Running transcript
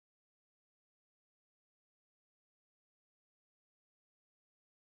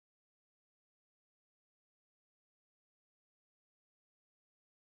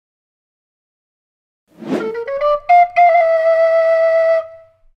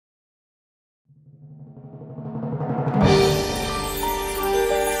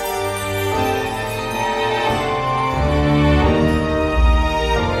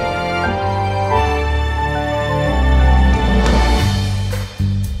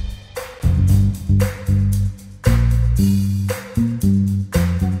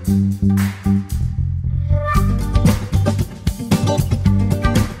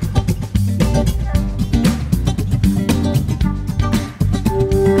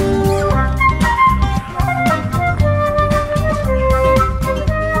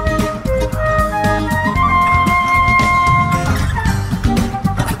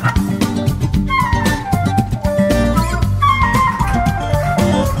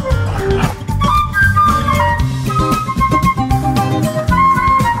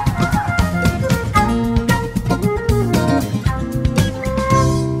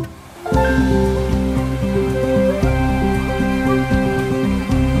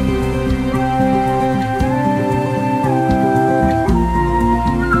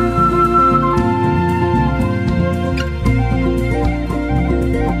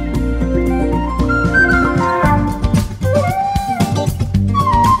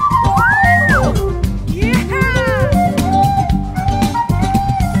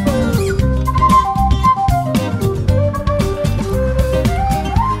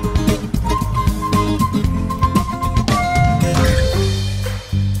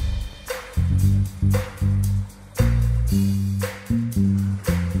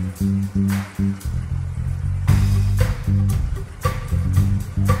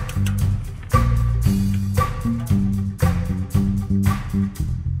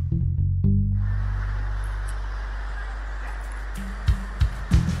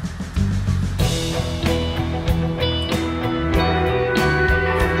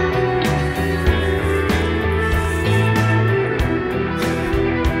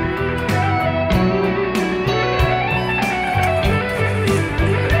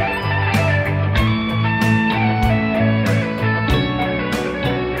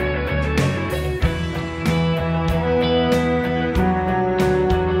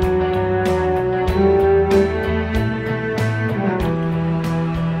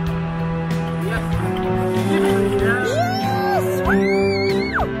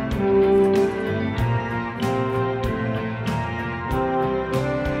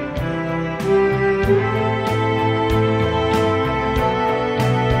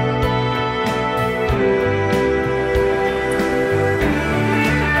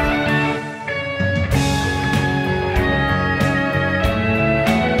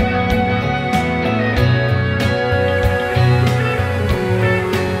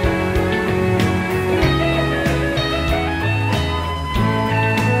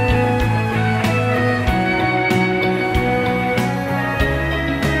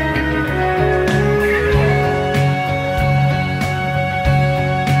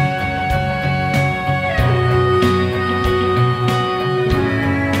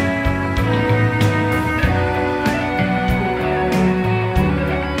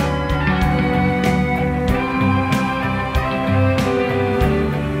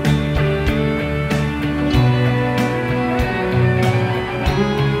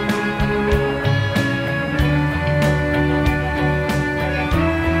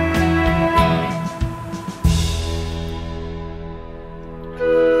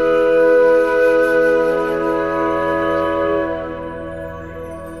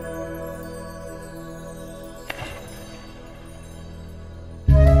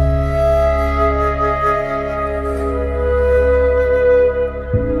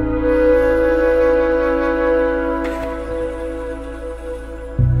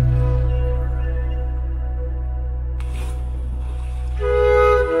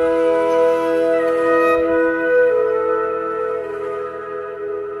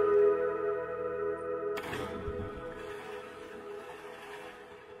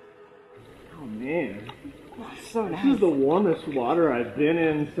the warmest water I've been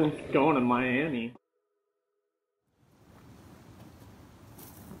in since going to Miami.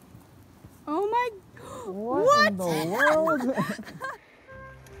 Oh my... What in the world?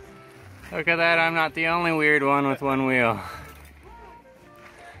 Look at that, I'm not the only weird one with one wheel.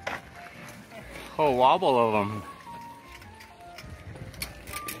 Whole wobble of them.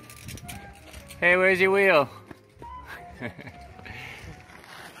 Hey, where's your wheel?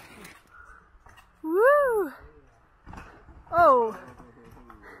 Woo! Oh!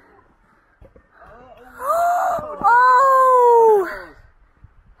 Oh!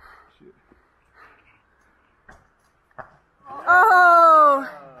 Oh!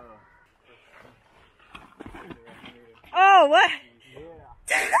 Oh, what?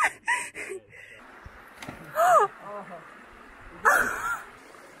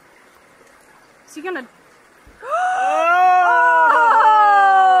 Is he gonna... Oh!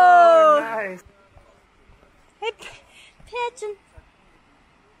 Nice. Hey, pigeon.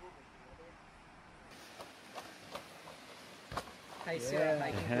 Hey, Sarah,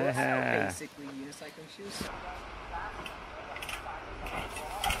 hiking boots are basically unicycling shoes.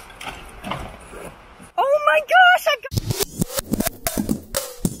 Oh my gosh!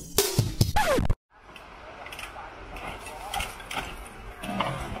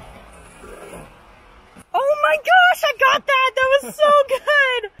 Oh my gosh! I got that! That was so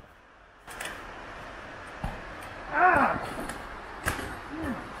good!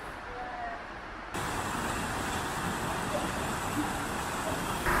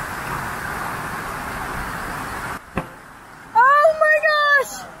 Oh my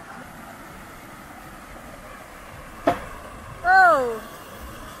gosh! Oh!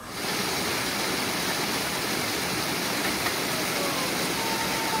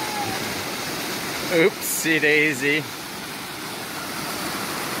 Oopsie daisy.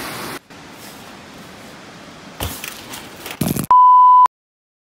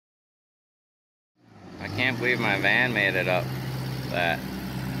 I can't believe my van made it up that.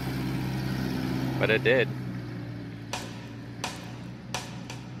 But it did.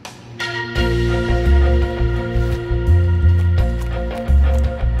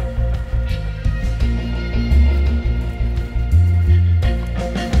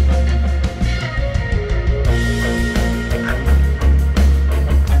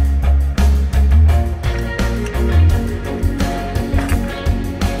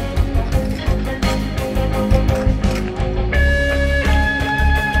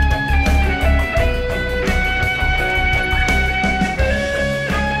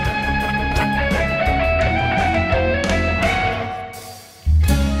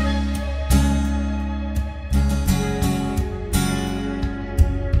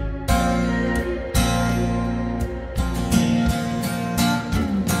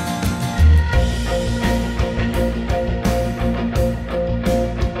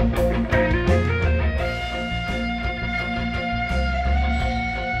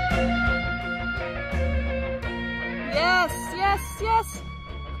 Yes!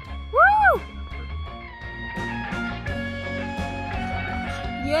 Woo!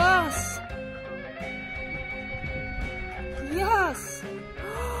 Yes! Yes!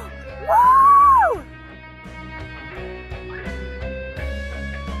 Woo!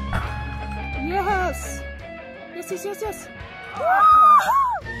 Yes! Yes! Woo!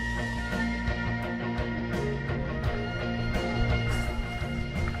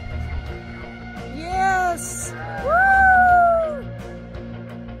 Yes! Woo!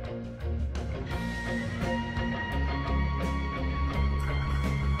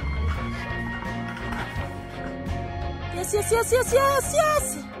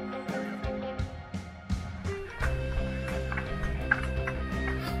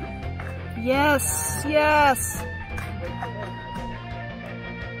 Yes! Yes!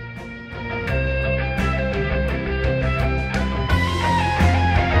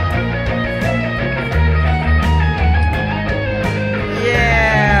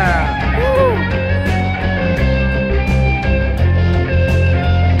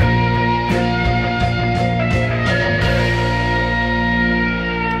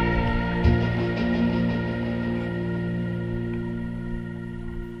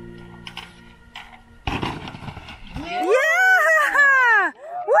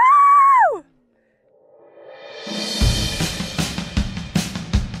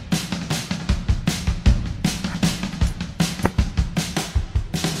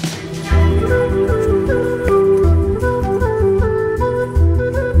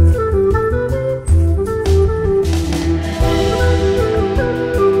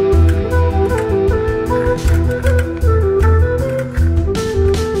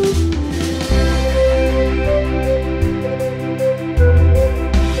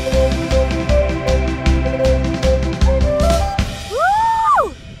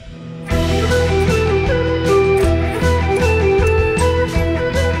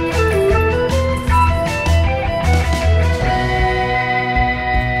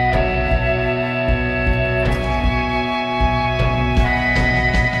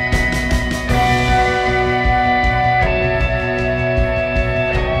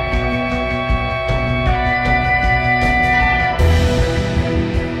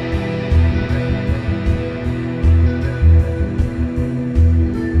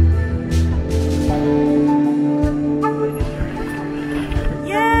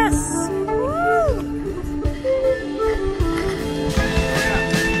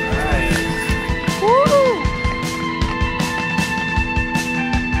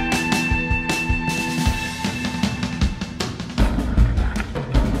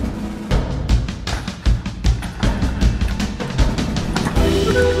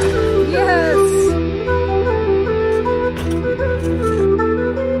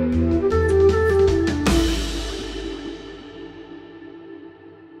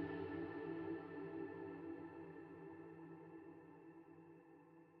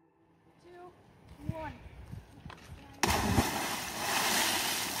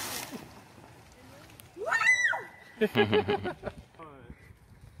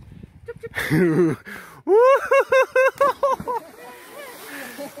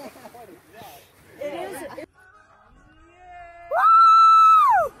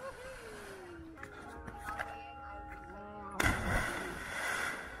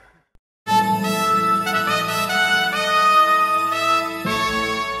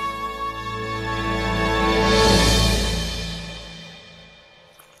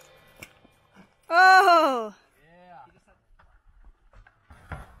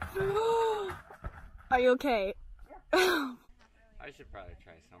 Are you okay? I should probably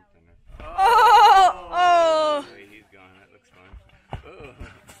try something. Oh! The way he's going, that looks fun.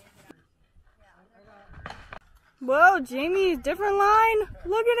 Whoa, Jamie, different line.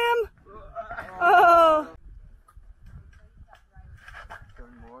 Look at him. Oh.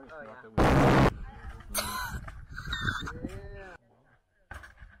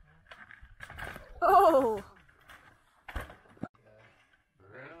 Oh.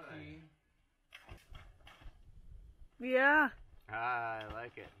 Yeah. I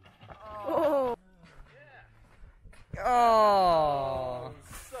like it. Oh. Oh.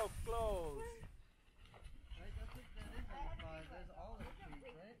 So close.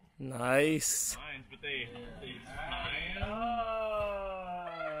 Nice. Mines, but they mine. Oh,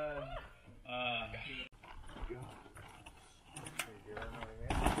 damn.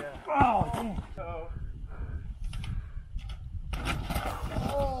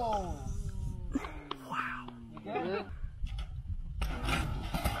 Oh. Wow. You get it?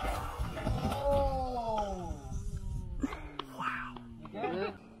 Oh. Wow. You get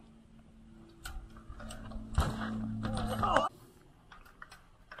it?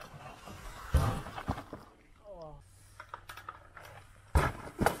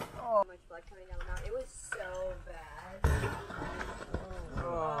 Much blood coming down the mountain. It was so bad.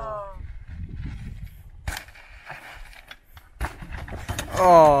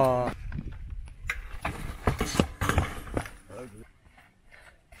 Oh.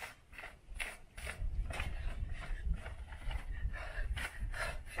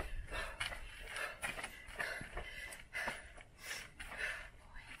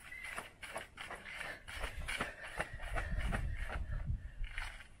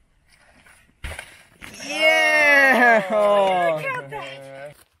 Yeah! Oh. Look at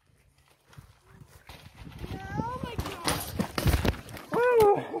that. Oh my God.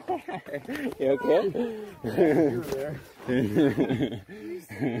 You okay?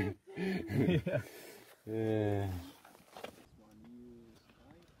 Yeah.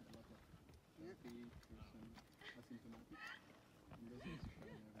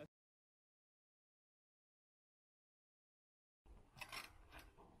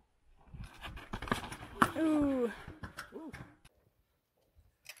 Ooh.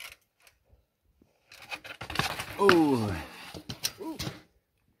 Ooh.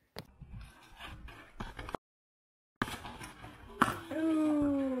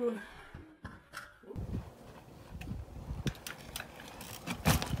 Ooh.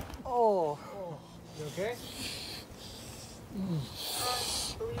 Oh. You okay?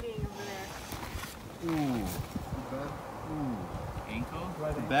 Bleeding over there. Ooh. Ankle?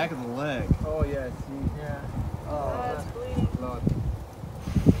 The back of the leg. Oh yeah, see. Yeah. Oh, It's bleeding. blood.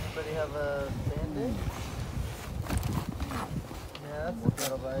 Anybody have a bandage? Yeah, that's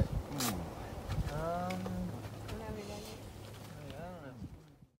a little bite. Don't have any bandage. I don't know.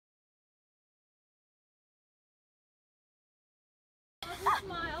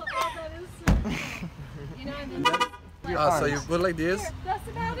 Smile. Oh, that is so You know, I've been So you put like this, that's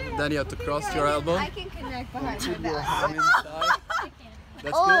about it. then you have to cross your elbow. I can connect behind my back. Arm inside.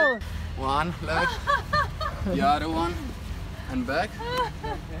 That's good. One leg, the other one, and back.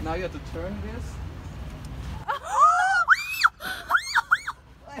 Now you have to turn this.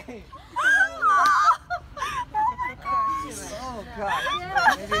 Oh god.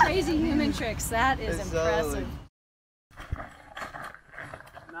 Crazy human tricks. That is It's impressive.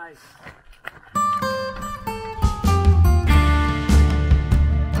 Nice.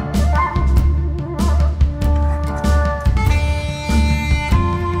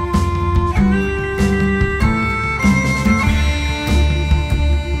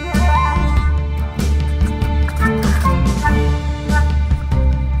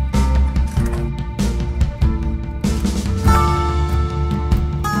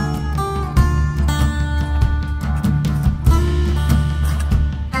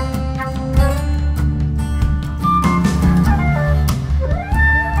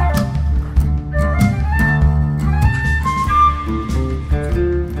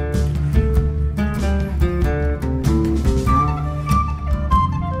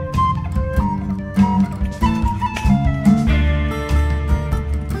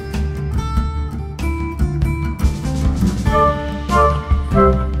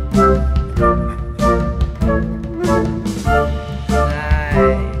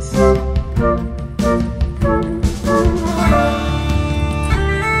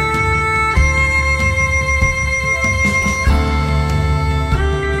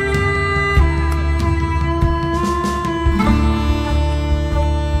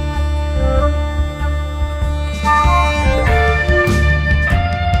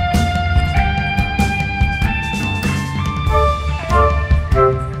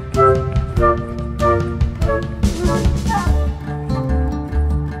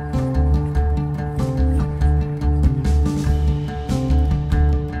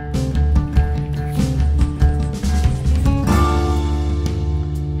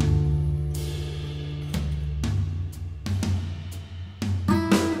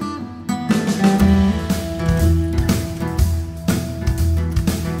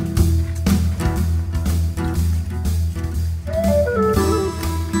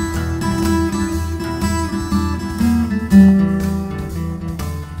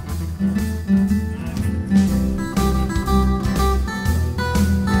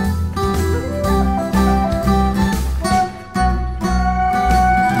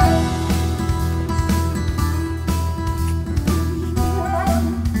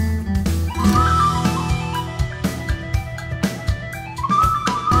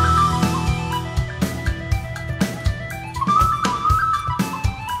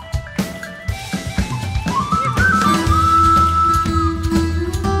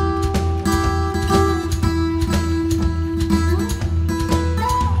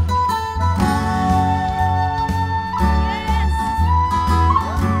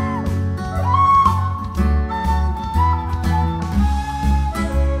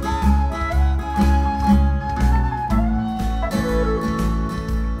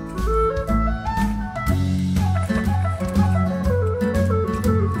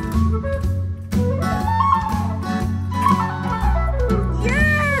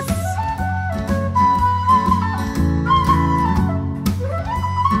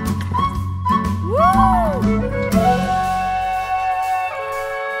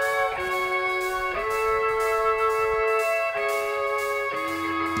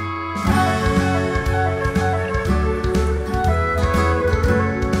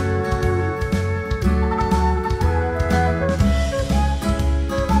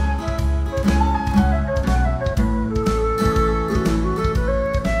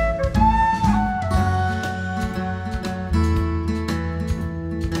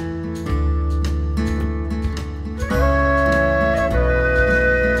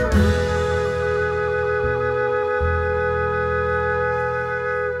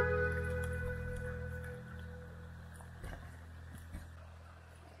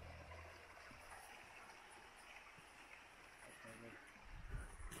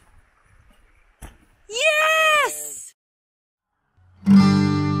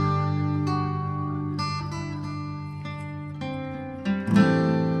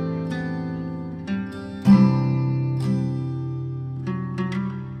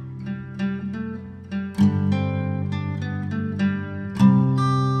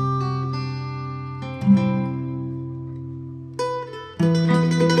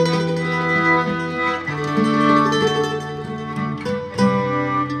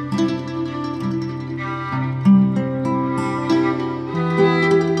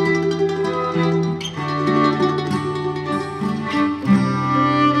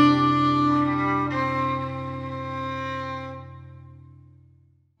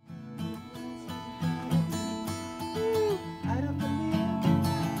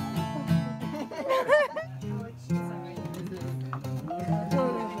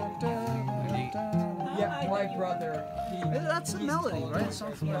 that's a melody, right? A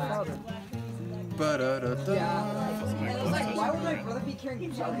song from my father. Ba-da-da-da. Yeah. And it was like, why would my brother be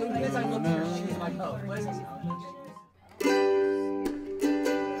carrying juggling? Because I looked at her, she was like, oh, what is this?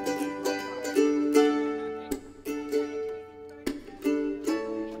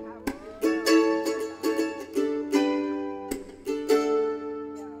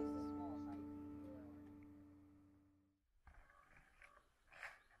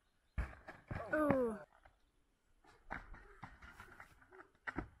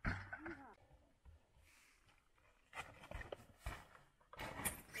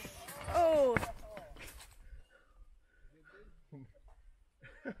 Oh.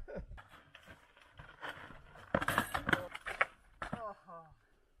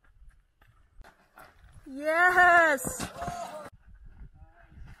 Yes.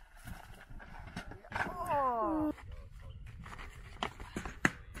 Oh.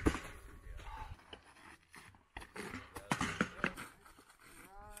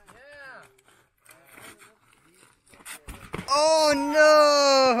 Oh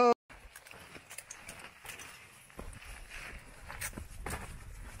no!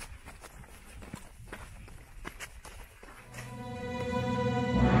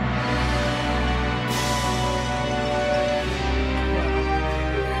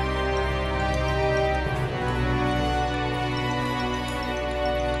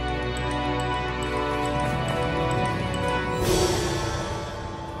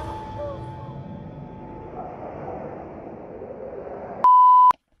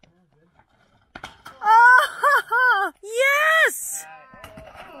 Yes!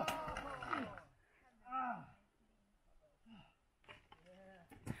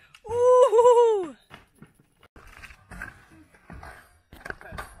 Ooh!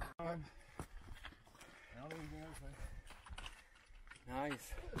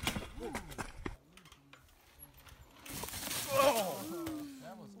 Nice.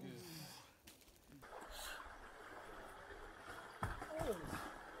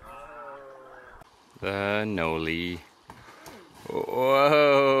 The Noli.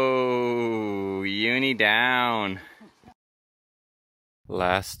 Whoa! Uni down.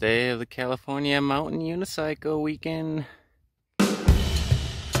 Last day of the California Mountain Unicycle Weekend.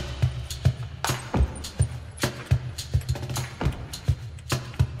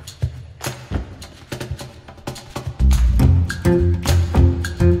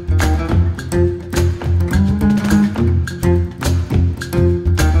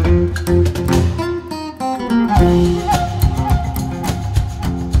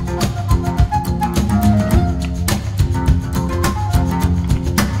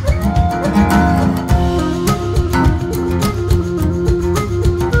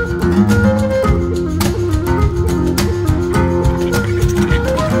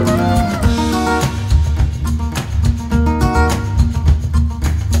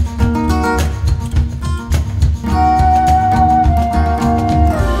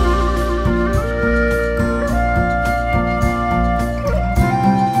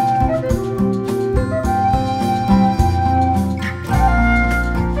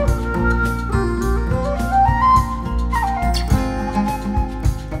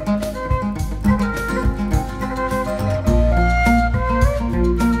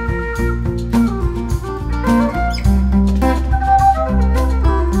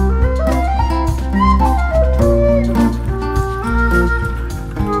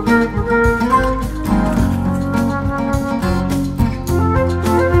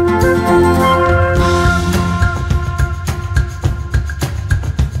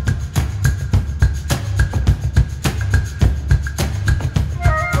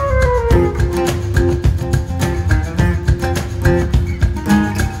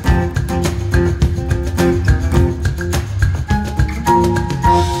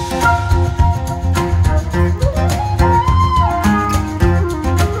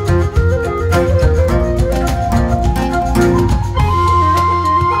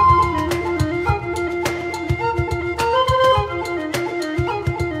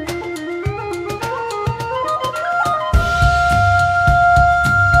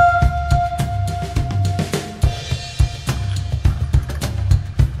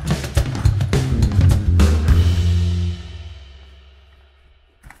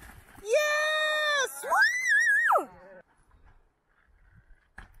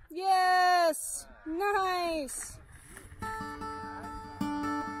 Yes! Nice!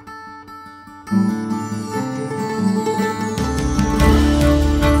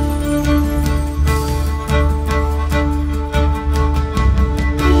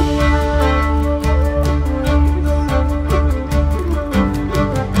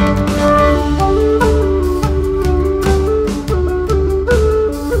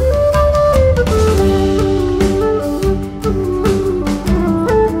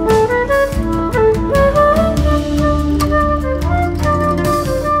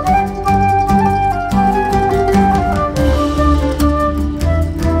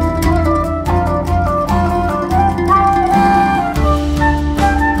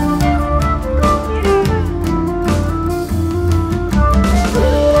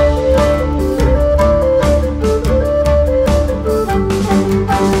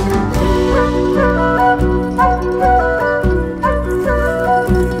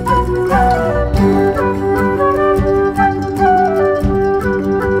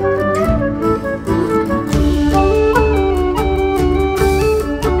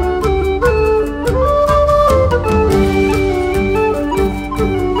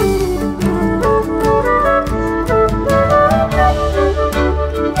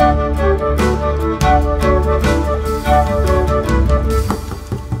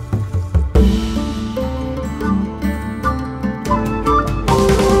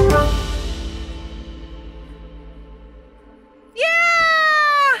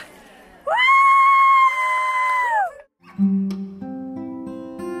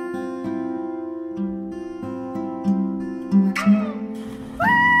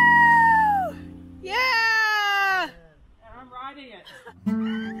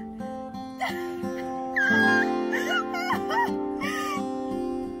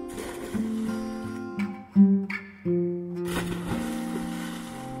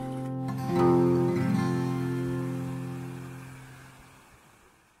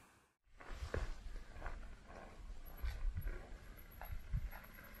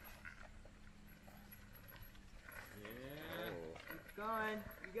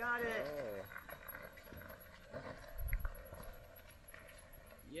 got it.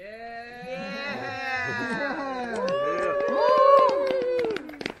 Yeah!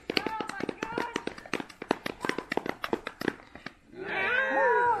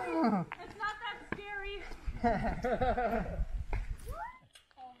 It's not that scary.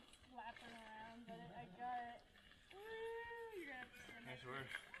 Oh, flapping around, but I got it. Woo, you're gonna have to stand Nice work.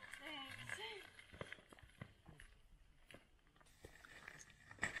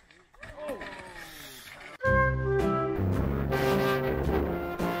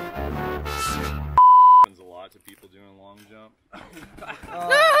 Happens a lot to people doing a long jump.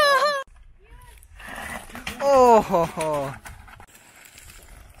 Oh, ho, ho.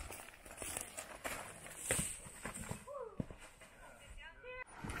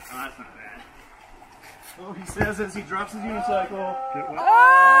 Oh, that's not bad. Oh, he says as he drops his unicycle. Oh!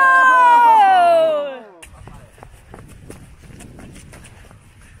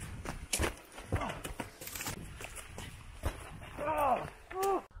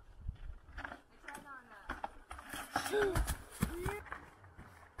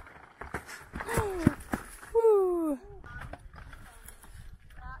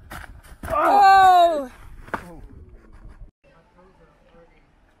 Oh!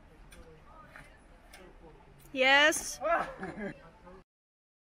 Yes.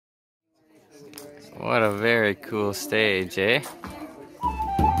 What a very cool stage, eh?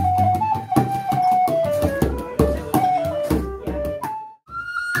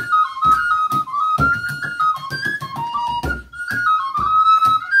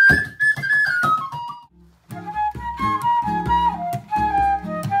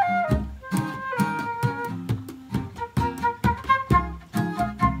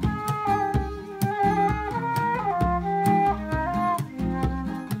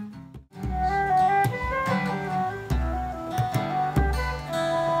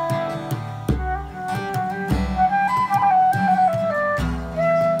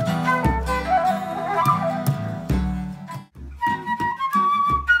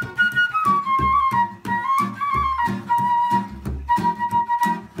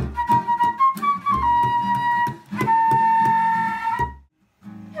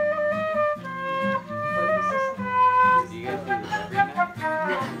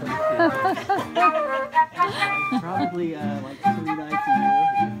 Probably like 3 nights a year.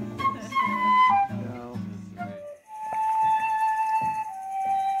 No.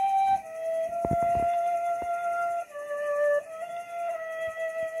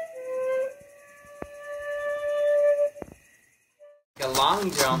 A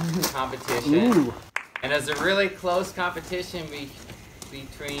long jump competition. Ooh. And it was a really close competition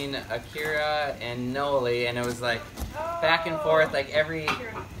between Akira and Nikole, and it was like back and forth, like every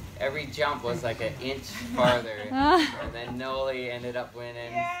jump was like an inch farther, and then Nikole ended up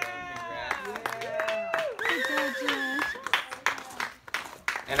winning. So congrats!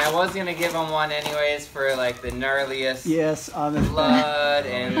 And I was gonna give him one anyways for like the gnarliest blood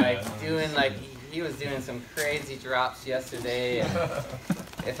and like doing like he was doing some crazy drops yesterday. And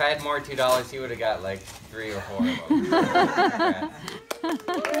if I had more $2, he would have got like 3 or 4 of them.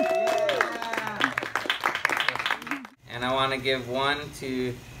 And I want to give one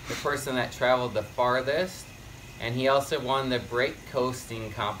to the person that traveled the farthest, and he also won the brake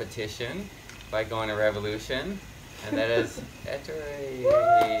coasting competition by going to Revolution, and that is Ettery.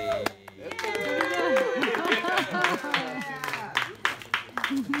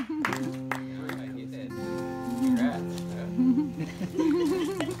 He did. Congrats.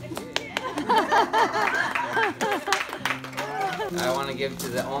 I want to give to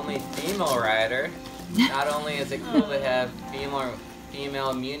the only female rider. Not only is it cool to have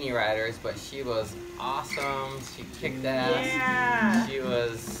female MUni riders, but she was awesome. She kicked ass. Yeah. She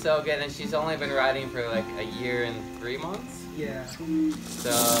was so good, and she's only been riding for like a year and 3 months. Yeah. So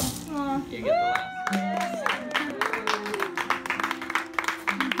you get the last.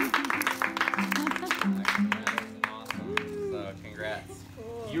 Awesome. So congrats.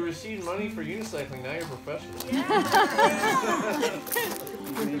 You received money for unicycling, now you're professional. You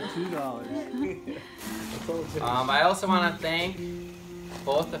made $2. I also want to thank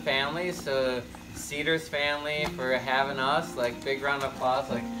both the families, so Cedar's family for having us, like big round of applause,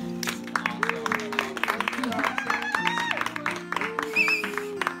 like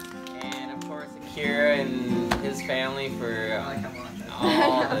and of course Akira and his family for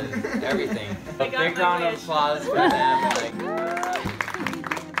all the everything. A big round of applause for them. Like,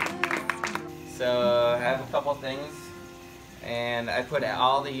 so I have a couple things, and I put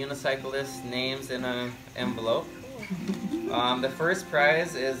all the unicyclists' names in an envelope. The first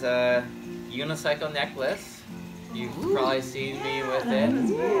prize is a unicycle necklace You've probably seen me with it.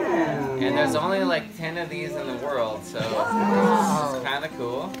 And there's only like 10 of these in the world, so this is kind of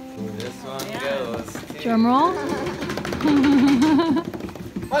cool. This one goes to... Drum roll.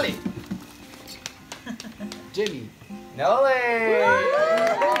 Molly. Jamey. Nole!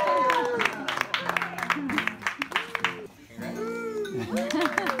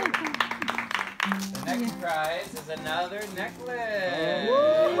 The next prize is another necklace.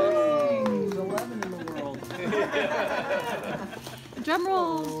 There's 11 in the world. Drum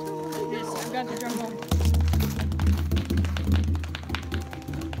roll. Yes, I've got the drum roll.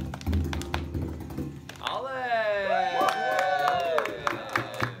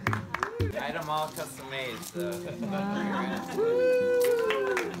 I had them all custom made, so.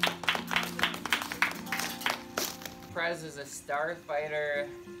 Prize is a Starfighter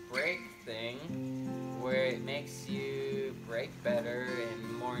brake thing where it makes you brake better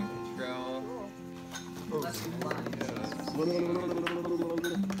and more in control. Less blind.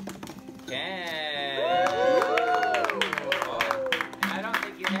 Yeah. I don't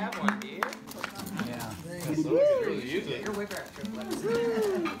think you have one, do you? Yeah. Your whipper has triplets.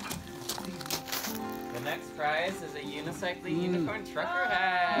 The next prize is a Unicycling Unicorn Trucker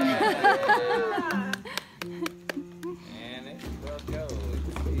hat. And it will go.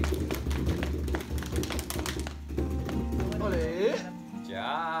 Good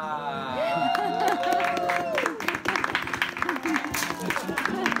job.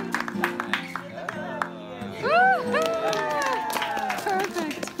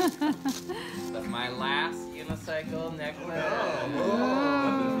 Perfect. That's my last unicycle necklace.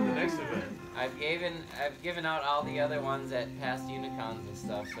 The next event. I've given out all the other ones at past Unicons and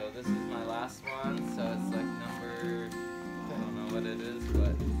stuff, so this is my last one. So it's like number, I don't know what it is,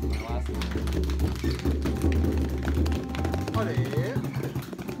 but it's my last one.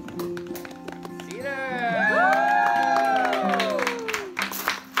 Cedar!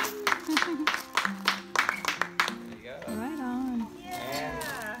 There you go. Right on.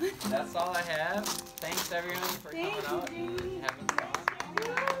 And that's all I have. Thanks everyone for coming out and having fun.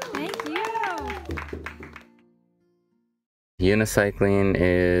 Thank you. Unicycling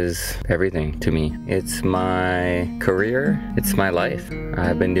is everything to me. It's my career, it's my life.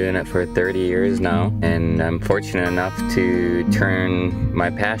 I've been doing it for 30 years now, and I'm fortunate enough to turn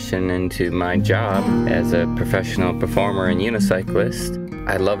my passion into my job as a professional performer and unicyclist.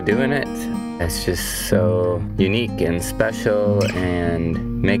 I love doing it. It's just so unique and special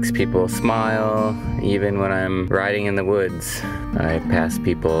and makes people smile. Even when I'm riding in the woods, I pass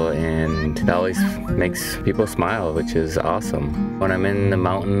people and it always makes people smile, which is awesome. When I'm in the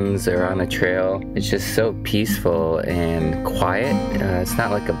mountains or on a trail, it's just so peaceful and quiet. It's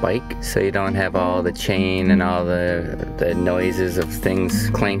not like a bike, so you don't have all the chain and all the noises of things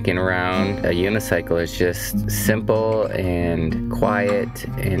clanking around. A unicycle is just simple and quiet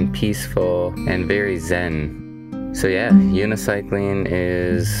and peaceful and very zen. So yeah, unicycling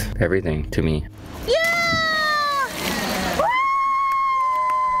is everything to me.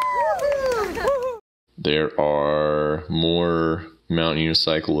 There are more mountain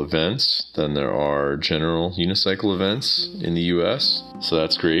unicycle events than there are general unicycle events in the US. So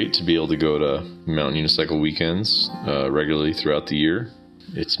that's great to be able to go to mountain unicycle weekends regularly throughout the year.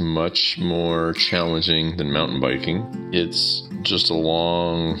 It's much more challenging than mountain biking. It's just a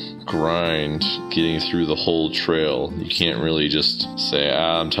long grind getting through the whole trail. You can't really just say,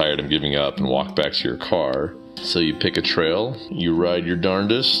 I'm tired, I'm giving up, and walk back to your car. So you pick a trail, you ride your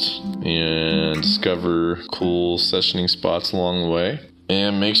darndest, and discover cool sessioning spots along the way,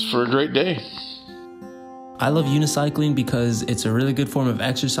 and makes for a great day. I love unicycling because it's a really good form of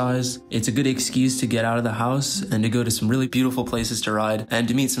exercise. It's a good excuse to get out of the house and to go to some really beautiful places to ride and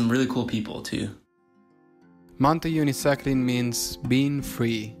to meet some really cool people too. Mountain unicycling means being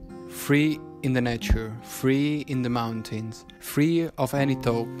free. Free in the nature, free in the mountains, free of any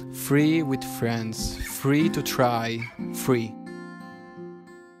thought, free with friends, free to try, free.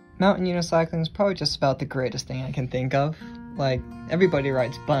 Mountain unicycling is probably just about the greatest thing I can think of. Like, everybody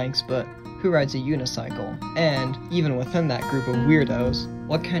rides bikes, but who rides a unicycle? And even within that group of weirdos,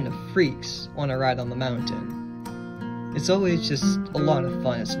 what kind of freaks want to ride on the mountain? It's always just a lot of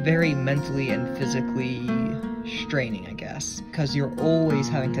fun. It's very mentally and physically straining, I guess, because you're always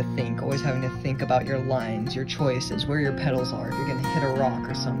having to think about your lines, your choices, where your pedals are, if you're gonna hit a rock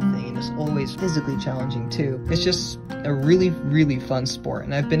or something, and it's always physically challenging too. It's just a really, really fun sport,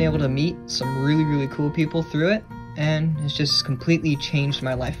 and I've been able to meet some really, really cool people through it, and it's just completely changed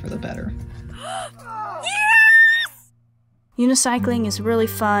my life for the better. Unicycling is really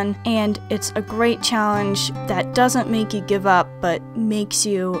fun, and it's a great challenge that doesn't make you give up, but makes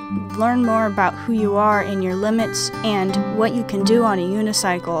you learn more about who you are and your limits and what you can do on a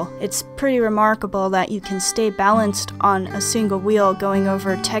unicycle. It's pretty remarkable that you can stay balanced on a single wheel going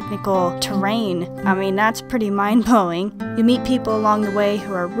over technical terrain. I mean, that's pretty mind-blowing. You meet people along the way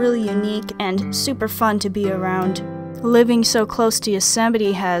who are really unique and super fun to be around. Living so close to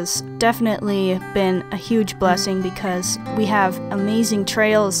Yosemite has definitely been a huge blessing because we have amazing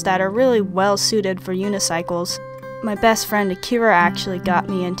trails that are really well suited for unicycles. My best friend Akira actually got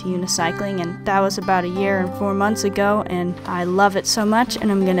me into unicycling, and that was about 1 year and 4 months ago, and I love it so much,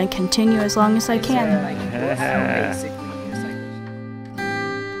 and I'm going to continue as long as I can.